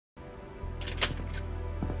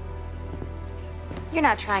You're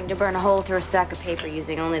not trying to burn a hole through a stack of paper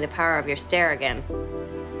using only the power of your stare again.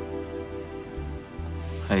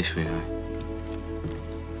 Hey, sweetheart.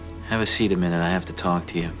 Have a seat a minute. I have to talk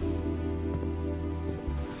to you.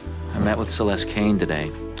 I met with Celeste Kane today.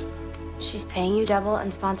 She's paying you double and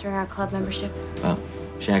sponsoring our club membership? Well,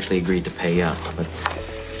 she actually agreed to pay up, but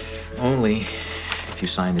only if you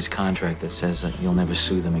sign this contract that says that you'll never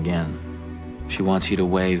sue them again. She wants you to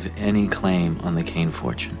waive any claim on the Kane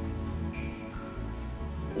fortune.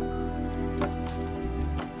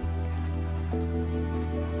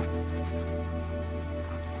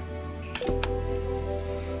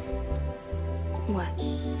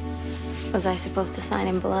 What? Was I supposed to sign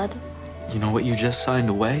in blood? You know what you just signed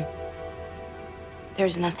away?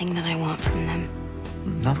 There's nothing that I want from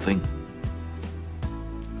them. Nothing.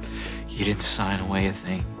 You didn't sign away a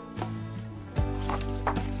thing.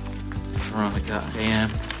 Veronica, I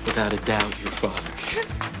am, without a doubt, your father.